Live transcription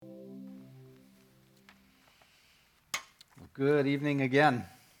Good evening again.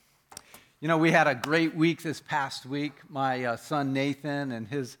 You know, we had a great week this past week. My son Nathan and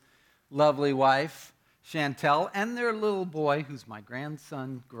his lovely wife Chantel and their little boy, who's my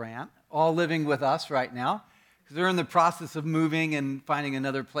grandson Grant, all living with us right now because they're in the process of moving and finding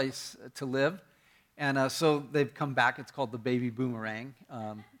another place to live. And so they've come back. It's called the Baby Boomerang.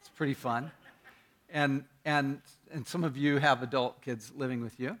 It's pretty fun. And some of you have adult kids living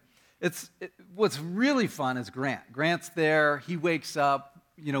with you. What's really fun is Grant. Grant's there. He wakes up.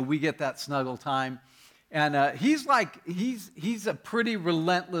 You know, we get that snuggle time. And he's a pretty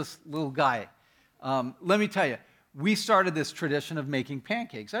relentless little guy. Let me tell you, we started this tradition of making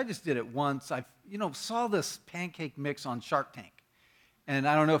pancakes. I just did it once. I saw this pancake mix on Shark Tank. And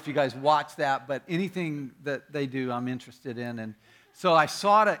I don't know if you guys watch that, but anything that they do, I'm interested in. And so I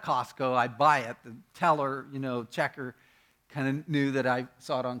saw it at Costco. I buy it. The teller, checker, kind of knew that I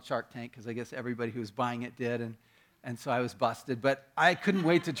saw it on Shark Tank because I guess everybody who was buying it did, and so I was busted. But I couldn't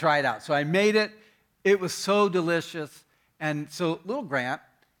wait to try it out. So I made it. It was so delicious. And so little Grant,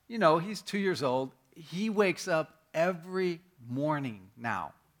 he's 2 years old. He wakes up every morning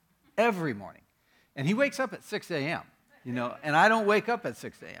now, every morning. And he wakes up at 6 a.m., and I don't wake up at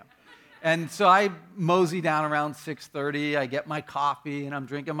 6 a.m. And so I mosey down around 6:30. I get my coffee, and I'm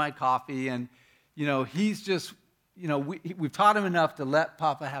drinking my coffee. And, he's just... we've taught him enough to let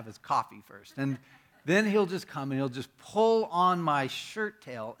Papa have his coffee first. And then he'll just come and he'll just pull on my shirt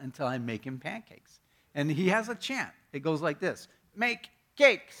tail until I make him pancakes. And he has a chant. It goes like this: make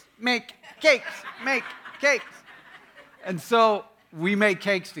cakes, make cakes, make cakes. And so we make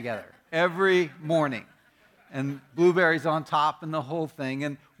cakes together every morning. And blueberries on top and the whole thing.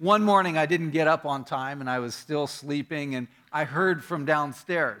 And one morning I didn't get up on time and I was still sleeping. And I heard from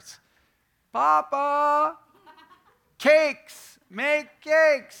downstairs, "Papa, cakes, make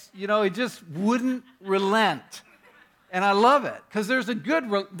cakes." He just wouldn't relent. And I love it because there's a good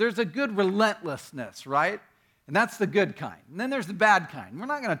relentlessness, right? And that's the good kind. And then there's the bad kind. We're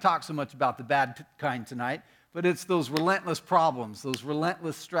not going to talk so much about the bad kind tonight, but it's those relentless problems, those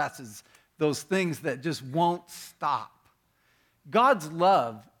relentless stresses, those things that just won't stop. God's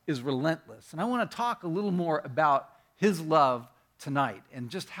love is relentless. And I want to talk a little more about his love tonight and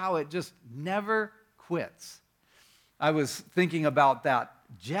just how it just never quits. I was thinking about that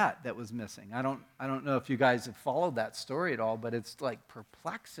jet that was missing. I don't know if you guys have followed that story at all, but it's like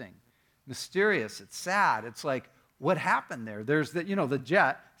perplexing, mysterious. It's sad. It's like, what happened there? There's the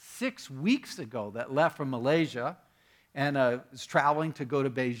jet 6 weeks ago that left from Malaysia and was traveling to go to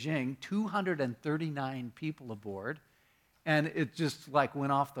Beijing. 239 people aboard, and it just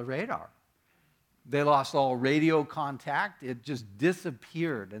went off the radar. They lost all radio contact. It just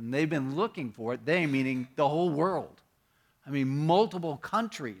disappeared, and they've been looking for it. They, meaning the whole world. I mean, multiple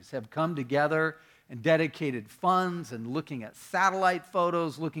countries have come together and dedicated funds and looking at satellite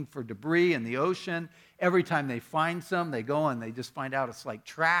photos, looking for debris in the ocean. Every time they find some, they go and they just find out it's like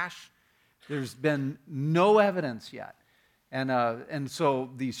trash. There's been no evidence yet. And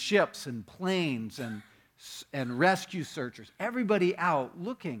so these ships and planes and rescue searchers, everybody out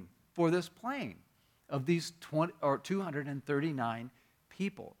looking for this plane of these 239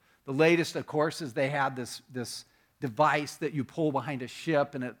 people. The latest, of course, is they had this device that you pull behind a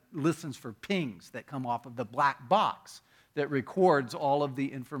ship, and it listens for pings that come off of the black box that records all of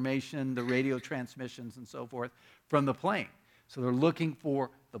the information, the radio transmissions and so forth from the plane. So they're looking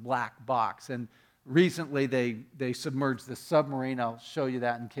for the black box. And recently they submerged the submarine. I'll show you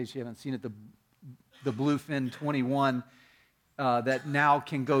that in case you haven't seen it, the Bluefin 21 that now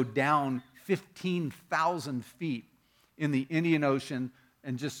can go down 15,000 feet in the Indian Ocean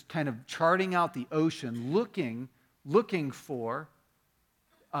and just kind of charting out the ocean, looking for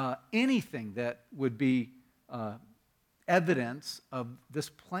anything that would be evidence of this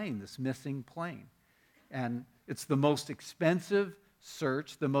plane, this missing plane. And it's the most expensive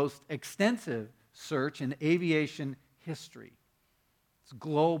search, the most extensive search in aviation history. It's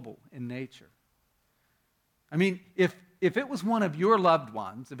global in nature. I mean, if it was one of your loved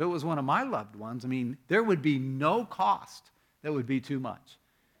ones, if it was one of my loved ones, there would be no cost that would be too much.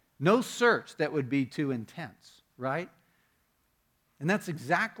 No search that would be too intense, right? And that's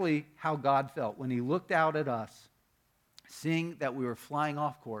exactly how God felt when he looked out at us, seeing that we were flying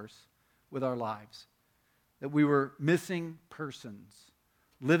off course with our lives, that we were missing persons,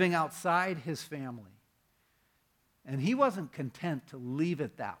 living outside his family. And he wasn't content to leave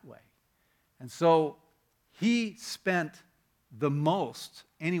it that way. And so he spent the most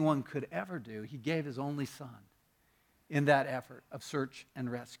anyone could ever do. He gave his only son in that effort of search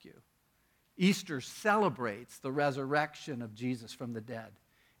and rescue. Easter celebrates the resurrection of Jesus from the dead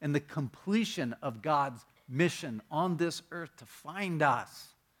and the completion of God's mission on this earth to find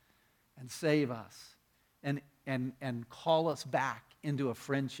us and save us and call us back into a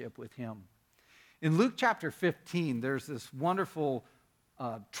friendship with him. In Luke chapter 15, there's this wonderful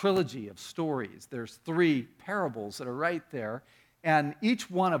trilogy of stories. There's 3 parables that are right there, and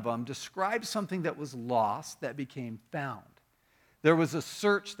each one of them describes something that was lost that became found. There was a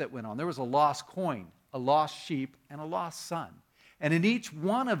search that went on. There was a lost coin, a lost sheep, and a lost son. And in each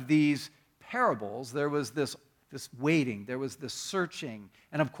one of these parables, there was this waiting, there was this searching,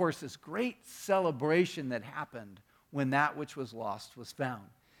 and of course this great celebration that happened when that which was lost was found.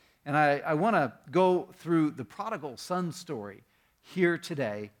 And I want to go through the prodigal son story here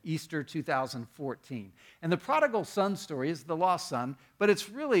today, Easter 2014. And the prodigal son story is the lost son, but it's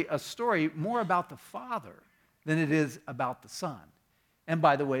really a story more about the father than it is about the son. And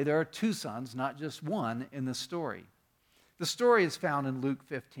by the way, there are 2 sons, not just one, in the story. The story is found in Luke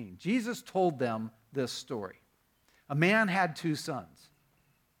 15. Jesus told them this story. A man had 2 sons.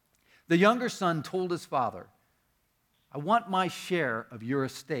 The younger son told his father, "I want my share of your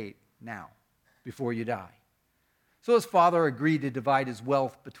estate now, before you die." So his father agreed to divide his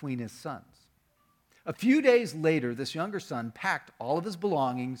wealth between his sons. A few days later, this younger son packed all of his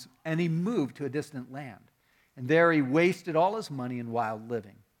belongings and he moved to a distant land. And there he wasted all his money in wild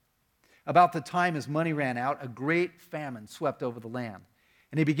living. About the time his money ran out, a great famine swept over the land,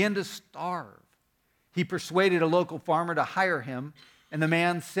 and he began to starve. He persuaded a local farmer to hire him, and the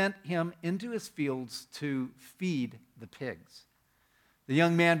man sent him into his fields to feed the pigs. The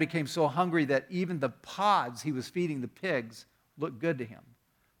young man became so hungry that even the pods he was feeding the pigs looked good to him,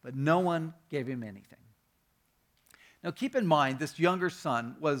 but no one gave him anything. Now keep in mind, this younger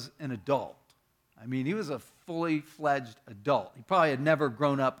son was an adult. I mean, he was a fully fledged adult. He probably had never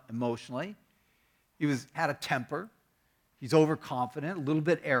grown up emotionally. He had a temper. He's overconfident, a little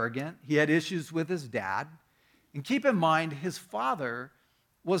bit arrogant. He had issues with his dad. And keep in mind, his father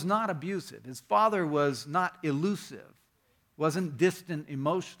was not abusive. His father was not elusive, wasn't distant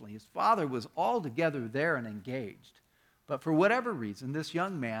emotionally. His father was altogether there and engaged. But for whatever reason, this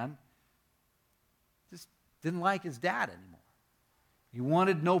young man just didn't like his dad anymore. He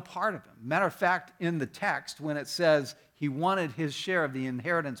wanted no part of him. Matter of fact, in the text, when it says he wanted his share of the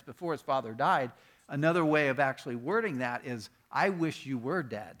inheritance before his father died, another way of actually wording that is, "I wish you were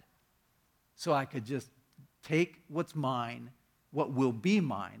dead, so I could just take what's mine, what will be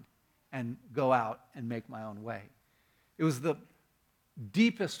mine, and go out and make my own way." It was the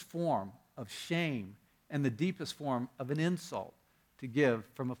deepest form of shame and the deepest form of an insult to give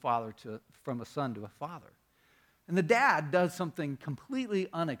from a son to a father. And the dad does something completely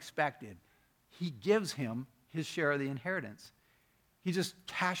unexpected. He gives him his share of the inheritance. He just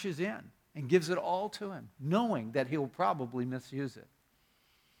cashes in and gives it all to him, knowing that he'll probably misuse it.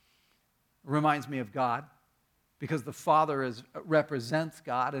 It reminds me of God, because the Father represents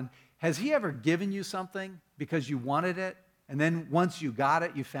God. And has he ever given you something because you wanted it, and then once you got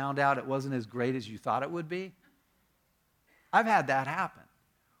it, you found out it wasn't as great as you thought it would be? I've had that happen,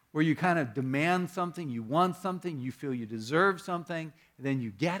 where you kind of demand something, you want something, you feel you deserve something, and then you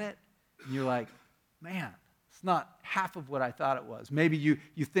get it, and you're like, man, it's not half of what I thought it was. Maybe you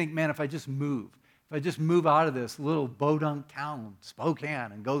think, man, if I just move out of this little podunk town,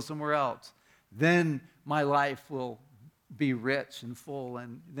 Spokane, and go somewhere else, then my life will be rich and full,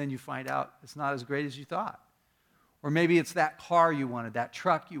 and then you find out it's not as great as you thought. Or maybe it's that car you wanted, that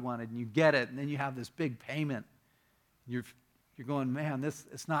truck you wanted, and you get it, and then you have this big payment. You're going, man,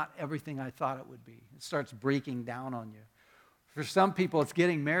 it's not everything I thought it would be. It starts breaking down on you. For some people, it's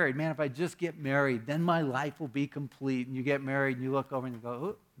getting married. Man, if I just get married, then my life will be complete. And you get married, and you look over and you go,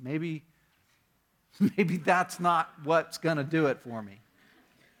 oh, maybe that's not what's going to do it for me.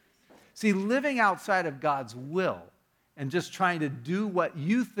 See, living outside of God's will and just trying to do what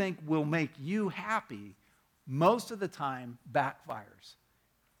you think will make you happy, most of the time backfires.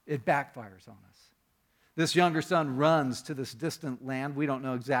 It backfires on us. This younger son runs to this distant land. We don't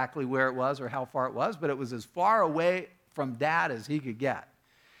know exactly where it was or how far it was, but it was as far away from dad as he could get.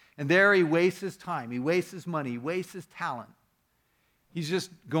 And there he wastes his time, he wastes his money, he wastes his talent. He's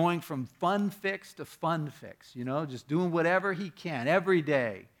just going from fun fix to fun fix, just doing whatever he can. Every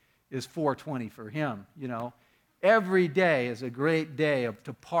day is 420 for him, Every day is a great day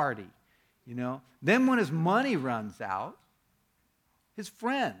to party, Then when his money runs out, his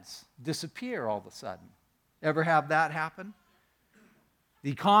friends disappear all of a sudden. Ever have that happen? The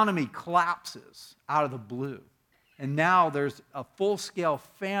economy collapses out of the blue. And now there's a full-scale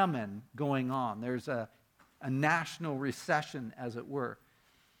famine going on. There's a national recession, as it were.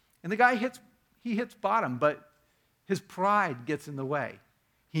 And the guy hits bottom, but his pride gets in the way.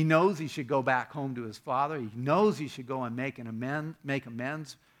 He knows he should go back home to his father. He knows he should go and make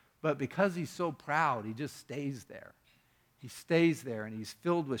amends. But because he's so proud, he just stays there. He stays there, and he's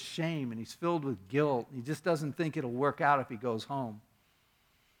filled with shame, and he's filled with guilt. He just doesn't think it'll work out if he goes home.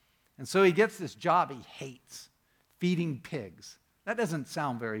 And so he gets this job he hates, feeding pigs. That doesn't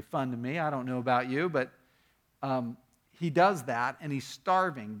sound very fun to me. I don't know about you, but he does that, and he's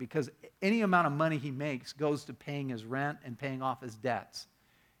starving because any amount of money he makes goes to paying his rent and paying off his debts.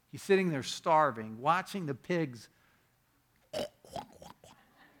 He's sitting there starving, watching the pigs.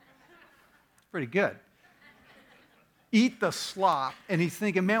 Pretty good. Eat the slop, and he's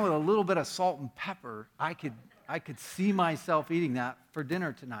thinking, man, with a little bit of salt and pepper, I could see myself eating that for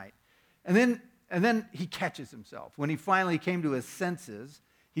dinner tonight. And then he catches himself. When he finally came to his senses,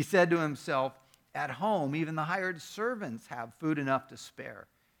 he said to himself, at home, even the hired servants have food enough to spare.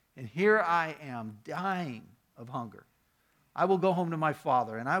 And here I am dying of hunger. I will go home to my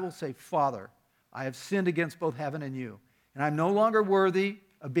father, and I will say, Father, I have sinned against both heaven and you, and I'm no longer worthy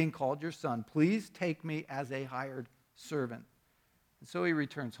of being called your son. Please take me as a hired servant. And so he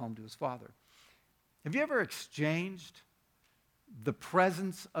returns home to his father. Have you ever exchanged the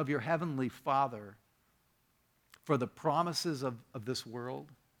presence of your heavenly Father for the promises of this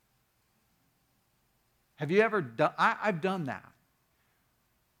world? Have you ever done? I've done that.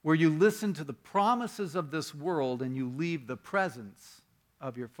 Where you listen to the promises of this world and you leave the presence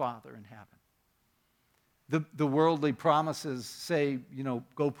of your Father in heaven. The worldly promises say,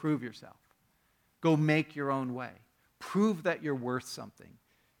 go prove yourself. Go make your own way. Prove that you're worth something.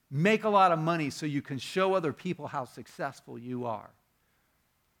 Make a lot of money so you can show other people how successful you are.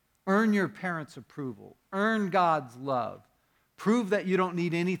 Earn your parents' approval. Earn God's love. Prove that you don't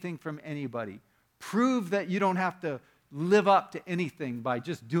need anything from anybody. Prove that you don't have to live up to anything by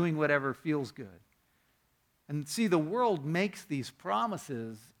just doing whatever feels good. And see, the world makes these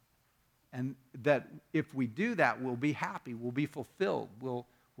promises, and that if we do that, we'll be happy, we'll be fulfilled, we'll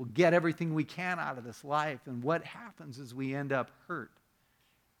get everything we can out of this life. And what happens is we end up hurt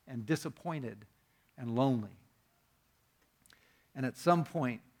and disappointed and lonely. And at some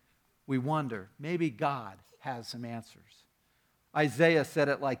point, we wonder, maybe God has some answers. Isaiah said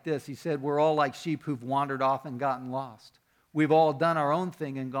it like this. He said, we're all like sheep who've wandered off and gotten lost. We've all done our own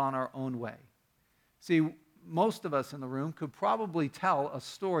thing and gone our own way. See, most of us in the room could probably tell a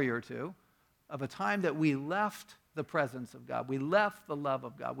story or two of a time that we left the presence of God. We left the love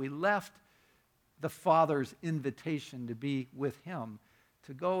of God. We left the Father's invitation to be with Him,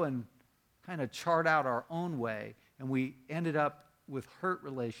 to go and kind of chart out our own way. And we ended up with hurt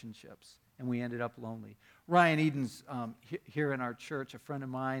relationships, and we ended up lonely. Ryan Eden's here in our church, a friend of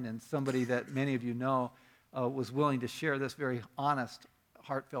mine and somebody that many of you know, was willing to share this very honest,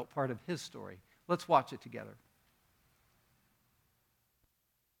 heartfelt part of his story. Let's watch it together.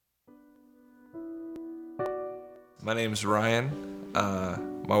 My name's Ryan.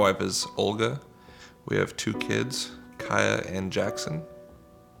 My wife is Olga. We have 2 kids, Kaya and Jackson.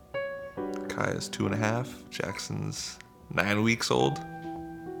 Kaya's 2.5. Jackson's 9 weeks old.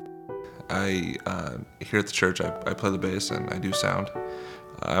 Here at the church, I play the bass and I do sound.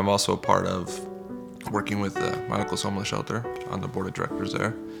 I'm also a part of working with my uncle's homeless shelter on the board of directors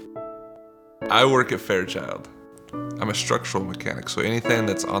there. I work at Fairchild. I'm a structural mechanic, so anything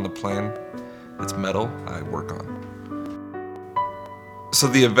that's on the plane that's metal, I work on. So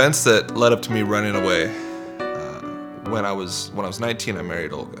the events that led up to me running away, when I was 19, I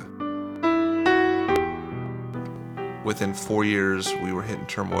married Olga. Within 4 years, we were hitting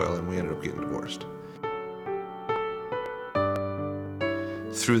turmoil and we ended up getting divorced.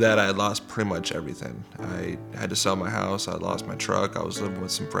 Through that, I had lost pretty much everything. I had to sell my house, I lost my truck, I was living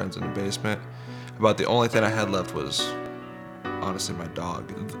with some friends in the basement. About the only thing I had left was, honestly, my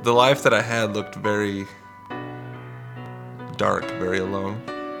dog. The life that I had looked very dark, very alone.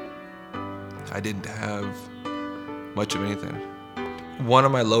 I didn't have much of anything. One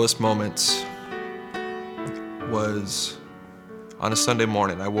of my lowest moments was on a Sunday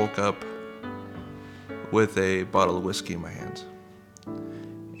morning. I woke up with a bottle of whiskey in my hands.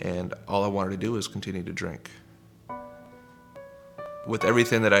 And all I wanted to do was continue to drink. With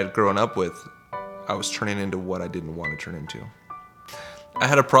everything that I'd grown up with, I was turning into what I didn't want to turn into. I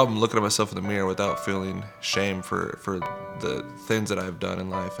had a problem looking at myself in the mirror without feeling shame for the things that I've done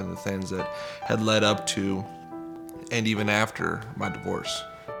in life and the things that had led up to and even after my divorce.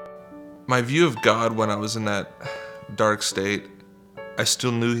 My view of God when I was in that dark state, I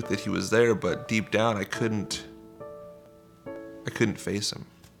still knew that He was there, but deep down I couldn't face Him.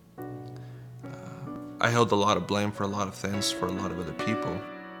 I held a lot of blame for a lot of things for a lot of other people.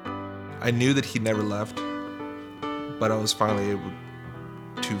 I knew that He never left, but I was finally able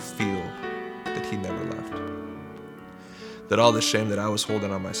to to feel that he never left. That all the shame that I was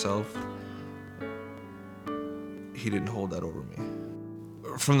holding on myself, he didn't hold that over me.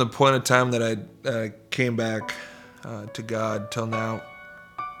 From the point of time that I came back to God till now,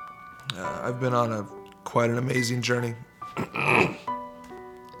 I've been on quite an amazing journey. I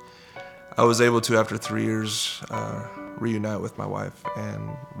was able to, after 3 years, reunite with my wife, and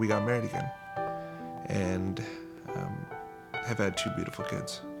we got married again, and have had 2 beautiful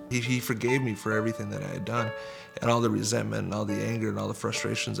kids. He forgave me for everything that I had done, and all the resentment and all the anger and all the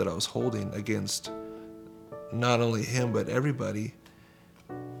frustrations that I was holding against not only him but everybody.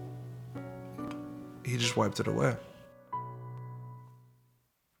 He just wiped it away.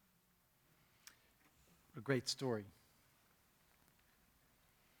 A great story.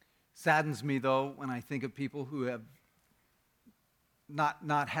 Saddens me, though, when I think of people who have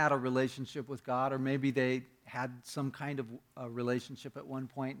not had a relationship with God, or maybe they had some kind of a relationship at one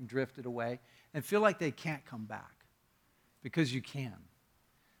point and drifted away and feel like they can't come back, because you can.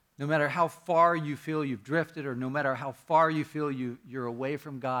 No matter how far you feel you've drifted, or no matter how far you feel you're away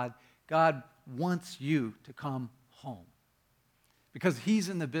from God, God wants you to come home, because he's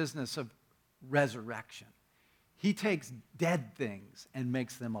in the business of resurrection. He takes dead things and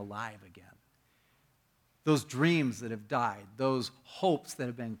makes them alive again. Those dreams that have died, those hopes that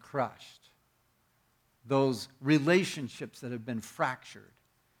have been crushed, those relationships that have been fractured.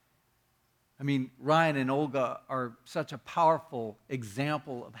 I mean, Ryan and Olga are such a powerful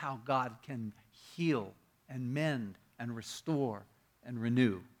example of how God can heal and mend and restore and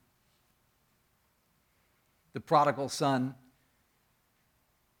renew. The prodigal son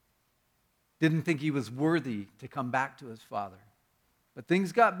didn't think he was worthy to come back to his father. But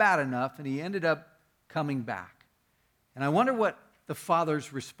things got bad enough, and he ended up coming back. And I wonder what the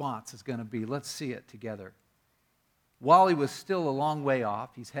father's response is going to be. Let's see it together. While he was still a long way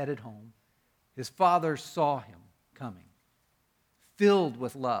off, he's headed home, his father saw him coming. Filled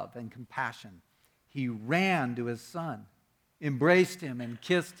with love and compassion, he ran to his son, embraced him, and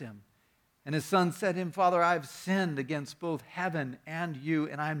kissed him. And his son said to him, "Father, I have sinned against both heaven and you,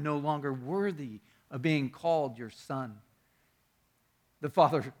 and I am no longer worthy of being called your son." The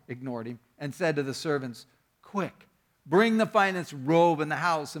father ignored him and said to the servants, "Quick, bring the finest robe in the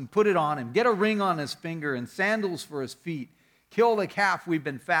house and put it on him. Get a ring on his finger and sandals for his feet. Kill the calf we've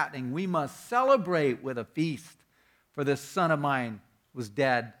been fattening. We must celebrate with a feast. For this son of mine was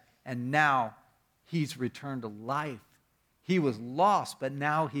dead, and now he's returned to life. He was lost, but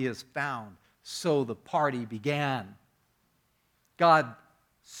now he is found." So the party began. God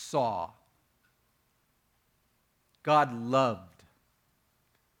saw. God loved.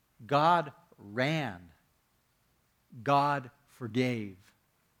 God ran. God forgave.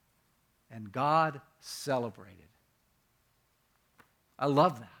 And God celebrated. I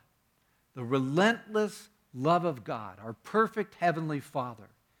love that. The relentless love of God, our perfect heavenly Father.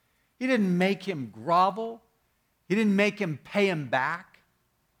 He didn't make him grovel. He didn't make him pay him back.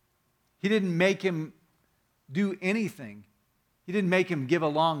 He didn't make him do anything. He didn't make him give a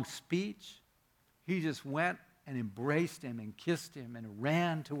long speech. He just went and embraced him and kissed him and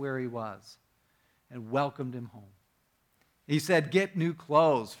ran to where he was and welcomed him home. He said, "Get new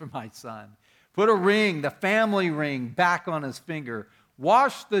clothes for my son. Put a ring, the family ring, back on his finger.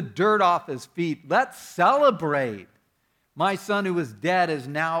 Wash the dirt off his feet. Let's celebrate. My son who was dead is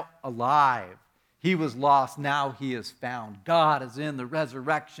now alive. He was lost, now he is found." God is in the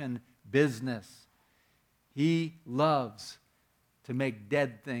resurrection business. He loves to make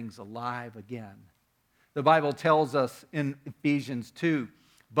dead things alive again. The Bible tells us in Ephesians 2,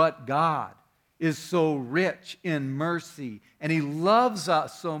 "But God is so rich in mercy, and he loves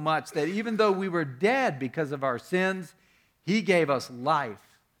us so much that even though we were dead because of our sins, he gave us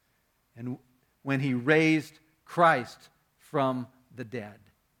life. And when he raised Christ from the dead,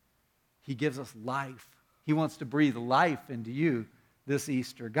 he gives us life. He wants to breathe life into you this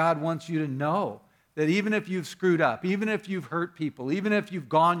Easter. God wants you to know that even if you've screwed up, even if you've hurt people, even if you've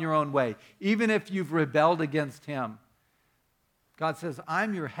gone your own way, even if you've rebelled against him, God says,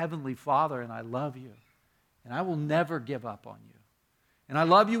 "I'm your heavenly Father, and I love you, and I will never give up on you. And I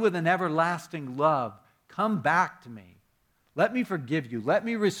love you with an everlasting love. Come back to me. Let me forgive you. Let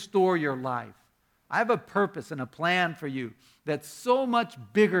me restore your life. I have a purpose and a plan for you that's so much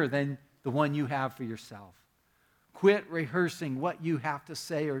bigger than the one you have for yourself. Quit rehearsing what you have to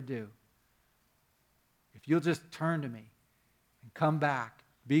say or do. If you'll just turn to me and come back,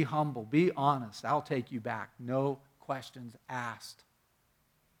 be humble, be honest, I'll take you back. No questions asked."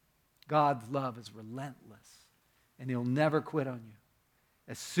 God's love is relentless, and he'll never quit on you.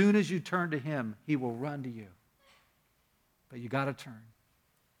 As soon as you turn to him, he will run to you. But you got to turn.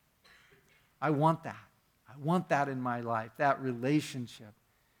 I want that. I want that in my life, that relationship.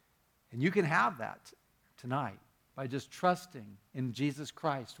 And you can have that tonight by just trusting in Jesus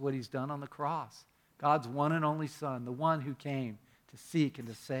Christ, what he's done on the cross. God's one and only Son, the one who came to seek and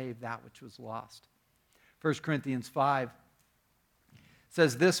to save that which was lost. 1 Corinthians 5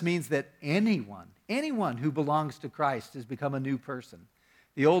 says this means that anyone who belongs to Christ has become a new person.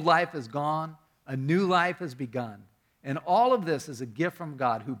 The old life is gone, a new life has begun. And all of this is a gift from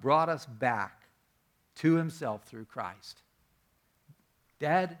God who brought us back to himself through Christ.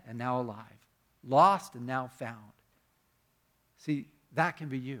 Dead and now alive. Lost and now found. See, that can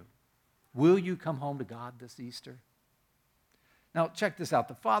be you. Will you come home to God this Easter? Now, check this out.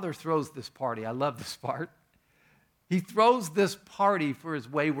 The Father throws this party. I love this part. He throws this party for his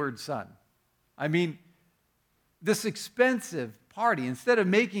wayward son. I mean, this expensive party, instead of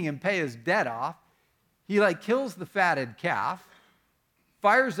making him pay his debt off, he kills the fatted calf,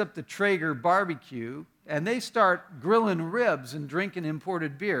 fires up the Traeger barbecue, and they start grilling ribs and drinking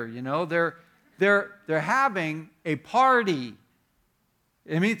imported beer. You know, they're having a party.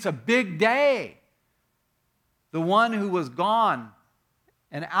 I mean, it's a big day. The one who was gone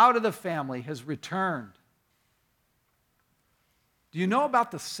and out of the family has returned. Do you know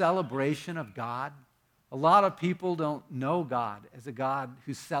about the celebration of God? A lot of people don't know God as a God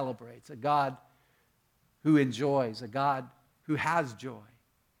who celebrates, a God who enjoys, a God who has joy.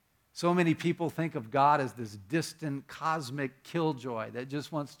 So many people think of God as this distant cosmic killjoy that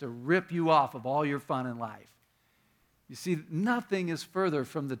just wants to rip you off of all your fun in life. You see, nothing is further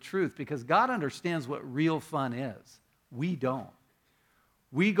from the truth because God understands what real fun is. We don't.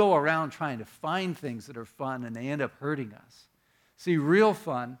 We go around trying to find things that are fun and they end up hurting us. See, real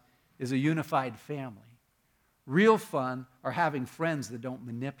fun is a unified family. Real fun are having friends that don't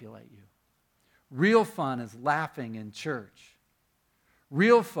manipulate you. Real fun is laughing in church.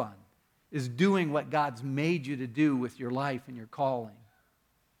 Real fun is doing what God's made you to do with your life and your calling.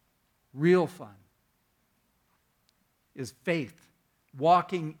 Real fun is faith,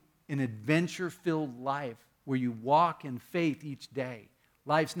 walking an adventure-filled life where you walk in faith each day.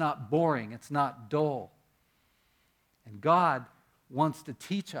 Life's not boring, it's not dull. And God wants to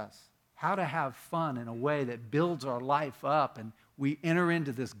teach us how to have fun in a way that builds our life up, and we enter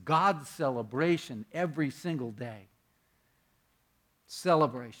into this God celebration every single day.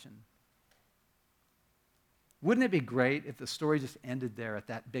 Celebration. Wouldn't it be great if the story just ended there at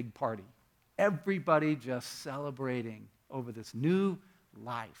that big party? Everybody just celebrating over this new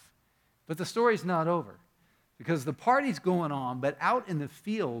life. But the story's not over because the party's going on, but out in the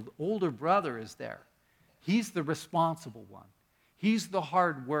field, older brother is there. He's the responsible one. He's the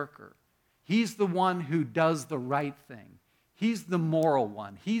hard worker. He's the one who does the right thing. He's the moral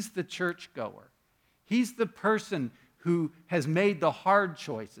one. He's the churchgoer. He's the person who has made the hard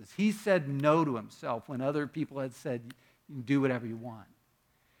choices. He said no to himself when other people had said, you can do whatever you want.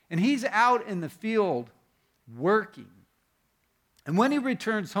 And he's out in the field working. And when he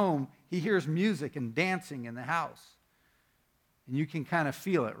returns home, he hears music and dancing in the house. And you can kind of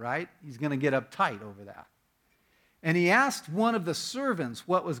feel it, right? He's going to get uptight over that. And he asked one of the servants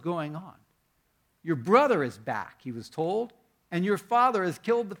what was going on. Your brother is back, he was told, and your father has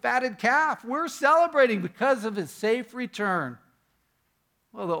killed the fatted calf. We're celebrating because of his safe return.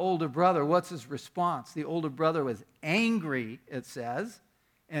 Well, the older brother, what's his response? The older brother was angry, it says,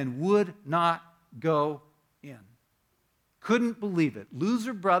 and would not go in. Couldn't believe it.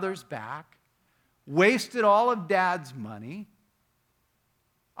 Loser brother's back, wasted all of dad's money.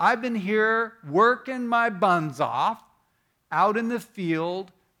 I've been here working my buns off, out in the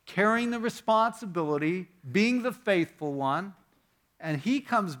field, carrying the responsibility, being the faithful one, and he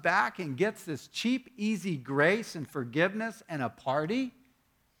comes back and gets this cheap, easy grace and forgiveness and a party?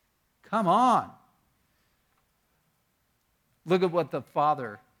 Come on. Look at what the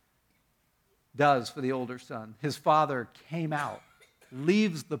father does for the older son. His father came out,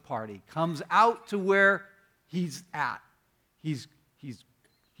 leaves the party, comes out to where he's at. He's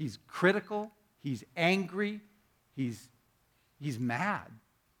critical, he's angry, he's mad,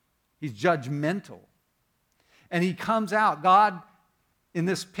 he's judgmental. And he comes out. God, in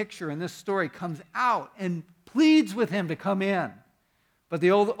this picture, in this story, comes out and pleads with him to come in. But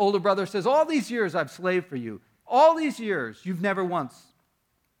the older brother says, all these years I've slaved for you. All these years, you've never once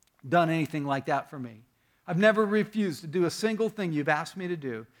done anything like that for me. I've never refused to do a single thing you've asked me to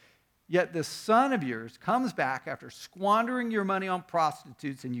do. Yet this son of yours comes back after squandering your money on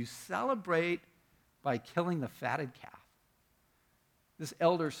prostitutes, and you celebrate by killing the fatted calf. This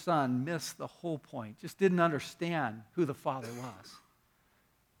elder son missed the whole point, just didn't understand who the father was.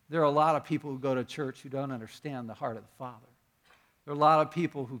 There are a lot of people who go to church who don't understand the heart of the Father. There are a lot of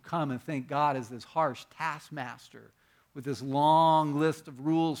people who come and think God is this harsh taskmaster with this long list of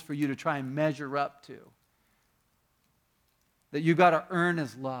rules for you to try and measure up to. That you got to earn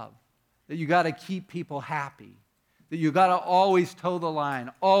his love. That you got to keep people happy. That you got to always toe the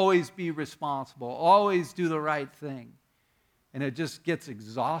line, always be responsible, always do the right thing. And it just gets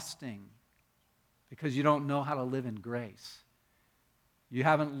exhausting because you don't know how to live in grace. You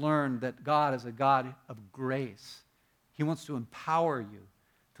haven't learned that God is a God of grace. He wants to empower you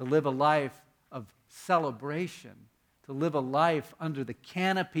to live a life of celebration, to live a life under the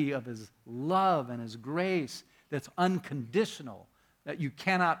canopy of his love and his grace that's unconditional, that you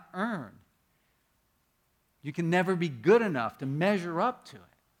cannot earn. You can never be good enough to measure up to it.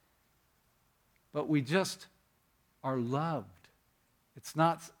 But we just are loved.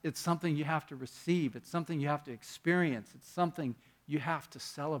 It's something you have to receive. It's something you have to experience. It's something you have to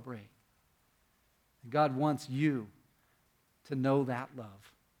celebrate. And God wants you to know that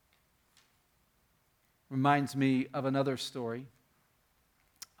love. Reminds me of another story.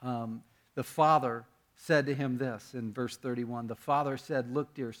 The father said to him this in verse 31. The father said,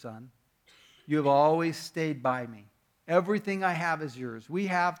 "Look, dear son, you have always stayed by me. Everything I have is yours. We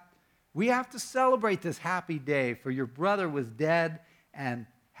have to celebrate this happy day, for your brother was dead and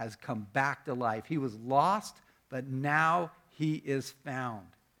has come back to life. He was lost, but now he is found."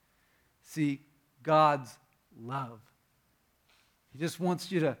 See, God's love. He just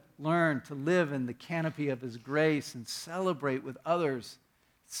wants you to learn to live in the canopy of his grace and celebrate with others.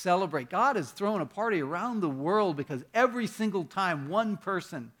 Celebrate. God has thrown a party around the world because every single time one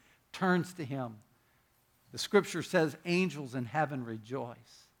person turns to him, the scripture says angels in heaven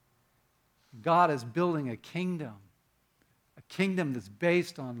rejoice. God is building a kingdom that's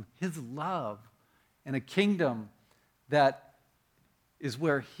based on his love, and a kingdom that is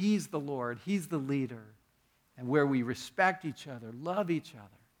where he's the Lord, he's the leader, and where we respect each other, love each other,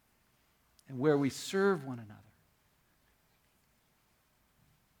 and where we serve one another.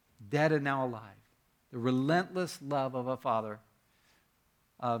 Dead and now alive. The relentless love of a father.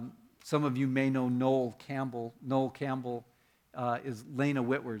 Some of you may know Noel Campbell. Noel Campbell is Lena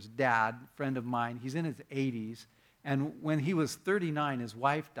Whitwer's dad, friend of mine. He's in his 80s. And when he was 39, his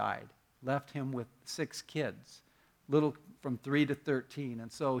wife died, left him with 6 kids, little from 3 to 13.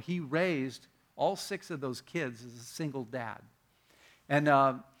 And so he raised all 6 of those kids as a single dad.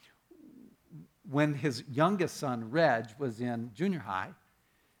 And when his youngest son, Reg, was in junior high,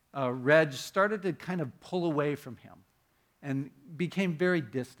 Reg started to kind of pull away from him and became very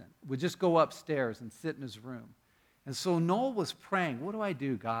distant, would just go upstairs and sit in his room. And so Noel was praying, what do I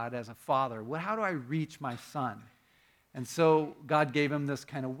do, God, as a father? How do I reach my son? And so God gave him this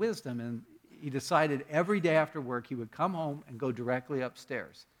kind of wisdom, and he decided every day after work he would come home and go directly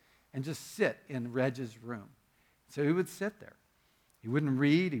upstairs and just sit in Reg's room. So he would sit there. He wouldn't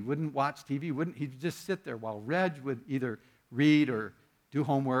read, he wouldn't watch TV, he'd just sit there while Reg would either read or do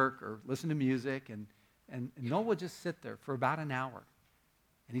homework or listen to music, and Noel would just sit there for about an hour.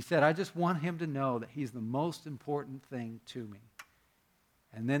 And he said, I just want him to know that he's the most important thing to me.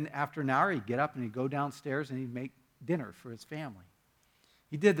 And then after an hour, he'd get up and he'd go downstairs and he'd make dinner for his family.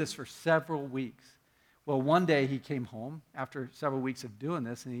 He did this for several weeks. Well, one day he came home after several weeks of doing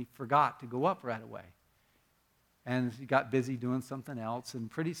this, and he forgot to go up right away. And he got busy doing something else,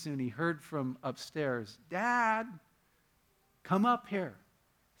 and pretty soon he heard from upstairs, Dad, come up here.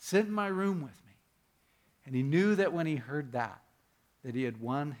 Sit in my room with me. And he knew that when he heard that he had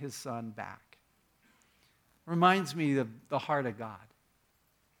won his son back. Reminds me of the heart of God.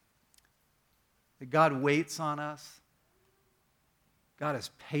 That God waits on us. God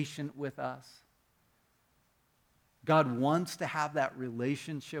is patient with us. God wants to have that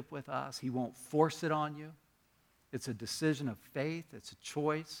relationship with us. He won't force it on you. It's a decision of faith. It's a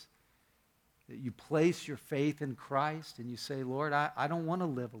choice. That you place your faith in Christ and you say, Lord, I don't want to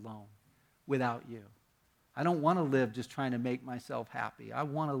live alone without you. I don't want to live just trying to make myself happy. I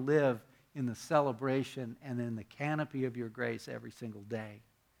want to live in the celebration and in the canopy of your grace every single day.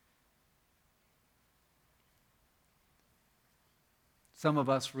 Some of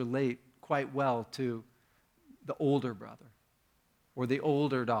us relate quite well to the older brother or the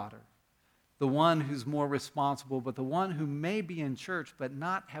older daughter, the one who's more responsible, but the one who may be in church but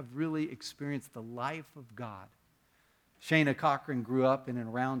not have really experienced the life of God. Shana Cochran grew up in and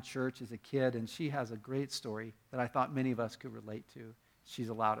around church as a kid, and she has a great story that I thought many of us could relate to. She's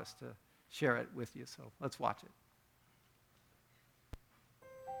allowed us to share it with you, so let's watch it.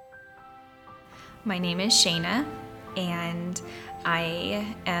 My name is Shana, and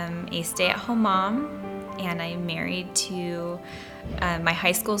I am a stay-at-home mom, and I'm married to my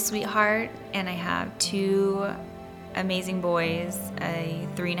high school sweetheart, and I have 2 amazing boys, a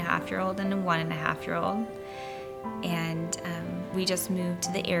 3.5-year-old and a 1.5-year-old. And we just moved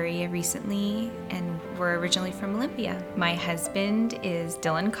to the area recently, and we're originally from Olympia. My husband is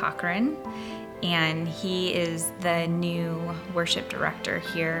Dylan Cochran, and he is the new worship director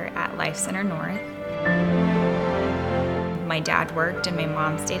here at Life Center North. My dad worked and my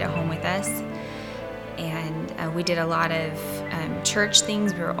mom stayed at home with us, and we did a lot of church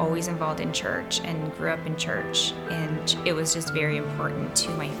things. We were always involved in church and grew up in church, and it was just very important to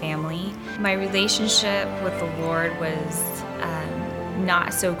my family. My relationship with the Lord was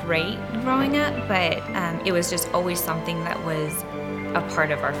not so great growing up, but it was just always something that was a part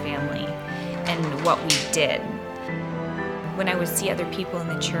of our family and what we did. When I would see other people in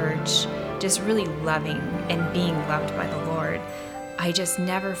the church just really loving and being loved by the Lord, I just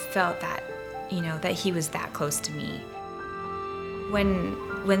never felt that, that He was that close to me.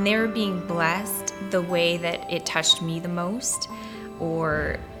 When they were being blessed, the way that it touched me the most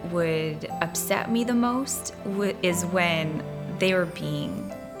or would upset me the most is when they were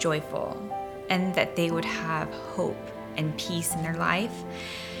being joyful and that they would have hope and peace in their life.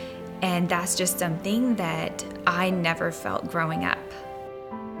 And that's just something that I never felt growing up.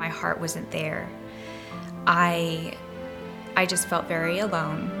 My heart wasn't there. I just felt very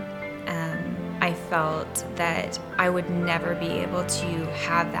alone. I felt that I would never be able to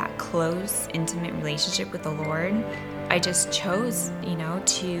have that close, intimate relationship with the Lord. I just chose,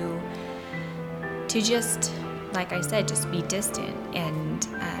 to just, like I said, just be distant, and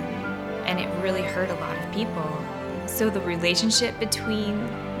it really hurt a lot of people. So the relationship between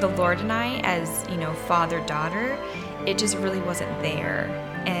the Lord and I, as father-daughter, it just really wasn't there.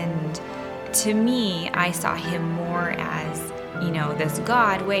 And to me, I saw Him more as this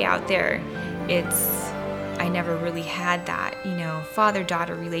God way out there. I never really had that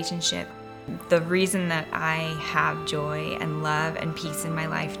father-daughter relationship. The reason that I have joy and love and peace in my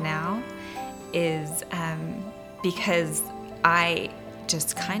life now is because I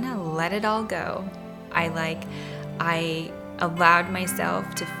just kind of let it all go. I allowed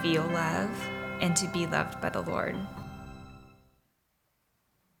myself to feel love and to be loved by the Lord.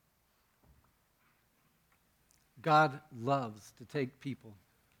 God loves to take people,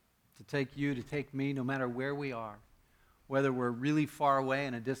 to take you, to take me, no matter where we are. Whether we're really far away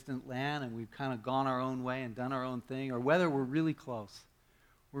in a distant land and we've kind of gone our own way and done our own thing, or whether we're really close.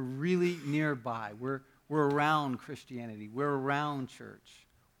 We're really nearby. We're around Christianity. We're around church.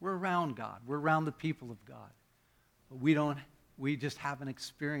 We're around God. We're around the people of God. But we just haven't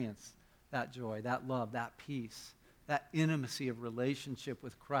experienced that joy, that love, that peace, that intimacy of relationship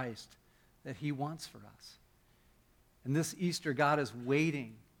with Christ that He wants for us. And this Easter, God is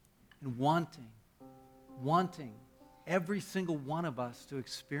waiting and wanting every single one of us to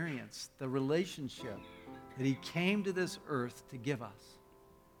experience the relationship that He came to this earth to give us.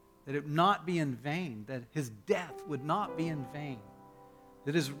 That it would not be in vain, that His death would not be in vain,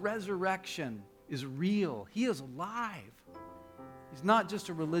 that His resurrection is real. He is alive. He's not just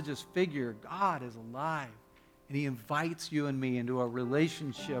a religious figure. God is alive. And He invites you and me into a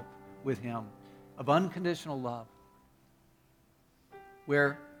relationship with Him of unconditional love,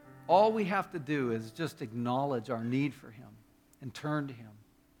 where all we have to do is just acknowledge our need for Him and turn to Him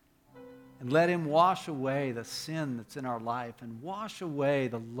and let Him wash away the sin that's in our life and wash away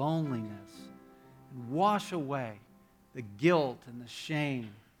the loneliness and wash away the guilt and the shame,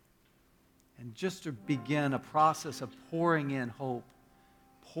 and just to begin a process of pouring in hope,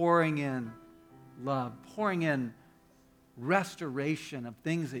 pouring in love, pouring in restoration of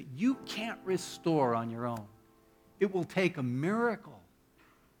things that you can't restore on your own. It will take a miracle.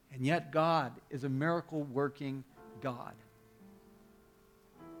 And yet God is a miracle-working God.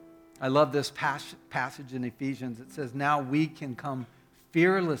 I love this passage in Ephesians. It says, now we can come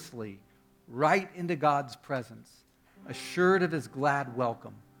fearlessly right into God's presence, assured of His glad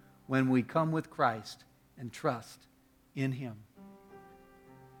welcome when we come with Christ and trust in Him.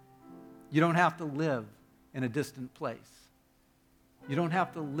 You don't have to live in a distant place. You don't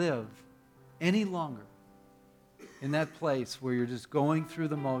have to live any longer in that place where you're just going through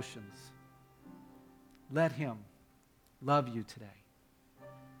the motions. Let Him love you today.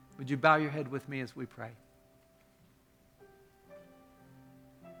 Would you bow your head with me as we pray?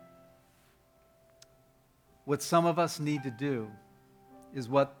 What some of us need to do is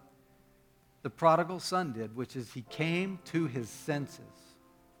what the prodigal son did, which is he came to his senses.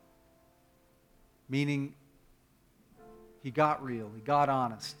 Meaning, he got real, he got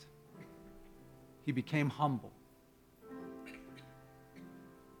honest. He became humble.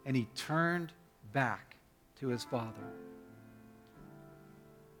 And he turned back to his Father.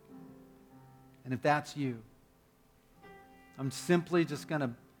 And if that's you, I'm simply just going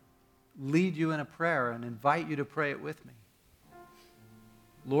to lead you in a prayer and invite you to pray it with me.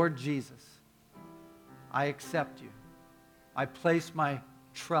 Lord Jesus, I accept you. I place my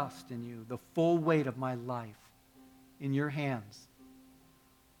trust in you, the full weight of my life in your hands.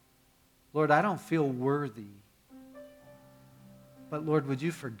 Lord, I don't feel worthy, but Lord, would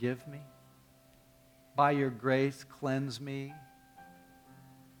you forgive me? By your grace, cleanse me.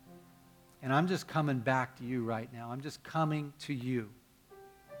 And I'm just coming back to you right now. I'm just coming to you.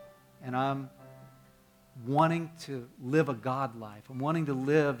 And I'm wanting to live a God life. I'm wanting to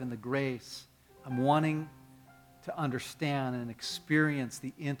live in the grace. I'm wanting to understand and experience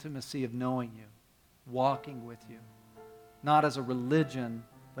the intimacy of knowing you, walking with you, not as a religion,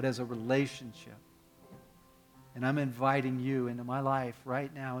 but as a relationship. And I'm inviting you into my life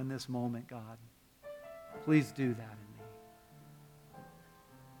right now in this moment, God. Please do that in me.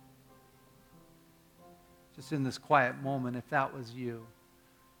 Just in this quiet moment, if that was you,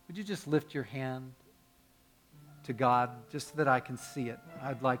 would you just lift your hand to God just so that I can see it?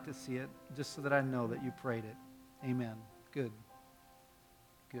 I'd like to see it just so that I know that you prayed it. Amen. Good.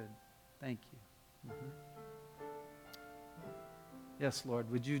 Good. Thank you. Yes,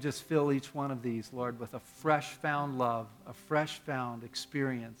 Lord, would you just fill each one of these, Lord, with a fresh found love, a fresh found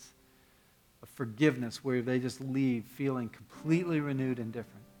experience of forgiveness where they just leave feeling completely renewed and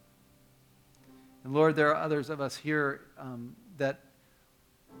different. And Lord, there are others of us here that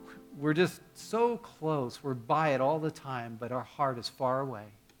we're just so close. We're by it all the time, but our heart is far away.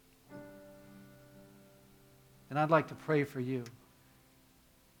 And I'd like to pray for you.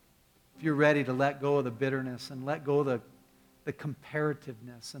 If you're ready to let go of the bitterness and let go of the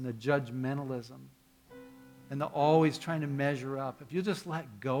comparativeness and the judgmentalism and the always trying to measure up, if you just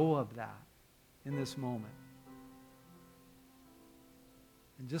let go of that in this moment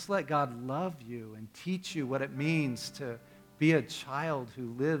and just let God love you and teach you what it means to be a child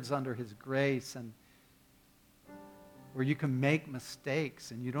who lives under his grace and where you can make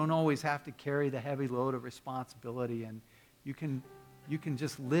mistakes and you don't always have to carry the heavy load of responsibility, and you can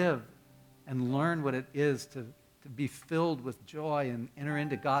just live and learn what it is to be filled with joy and enter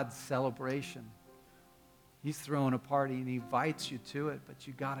into God's celebration. He's throwing a party and he invites you to it, but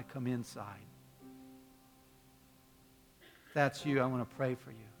you got to come inside. If that's you, I want to pray for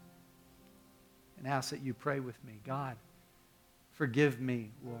you and ask that you pray with me. God, forgive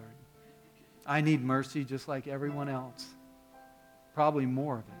me, Lord. I need mercy just like everyone else. Probably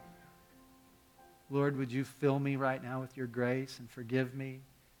more of it. Lord, would you fill me right now with your grace and forgive me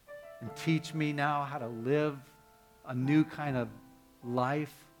and teach me now how to live a new kind of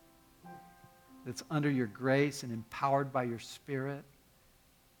life that's under your grace and empowered by your Spirit,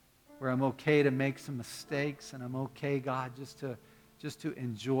 where I'm okay to make some mistakes and I'm okay, God, just to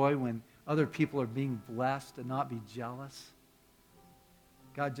enjoy when other people are being blessed and not be jealous.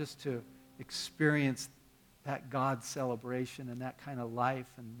 God, just to experience that God celebration and that kind of life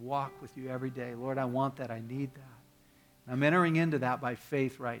and walk with you every day. Lord, I want that. I need that. And I'm entering into that by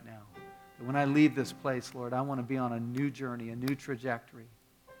faith right now. That when I leave this place, Lord, I want to be on a new journey, a new trajectory.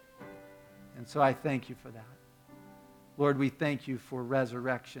 And so I thank you for that. Lord, we thank you for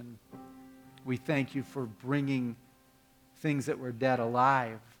resurrection. We thank you for bringing things that were dead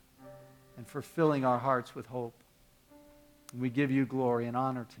alive and for filling our hearts with hope. And we give you glory and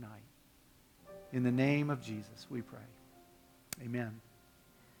honor tonight. In the name of Jesus, we pray. Amen.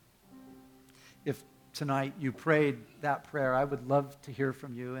 If tonight you prayed that prayer, I would love to hear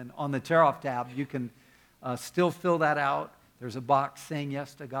from you. And on the tear-off tab, you can still fill that out. There's a box saying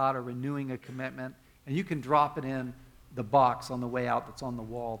yes to God or renewing a commitment. And you can drop it in the box on the way out that's on the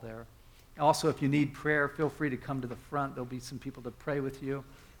wall there. Also, if you need prayer, feel free to come to the front. There'll be some people to pray with you.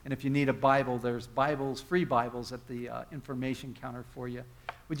 And if you need a Bible, there's Bibles, free Bibles at the information counter for you.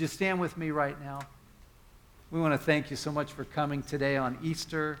 Would you stand with me right now? We want to thank you so much for coming today on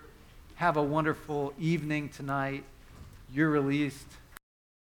Easter. Have a wonderful evening tonight. You're released.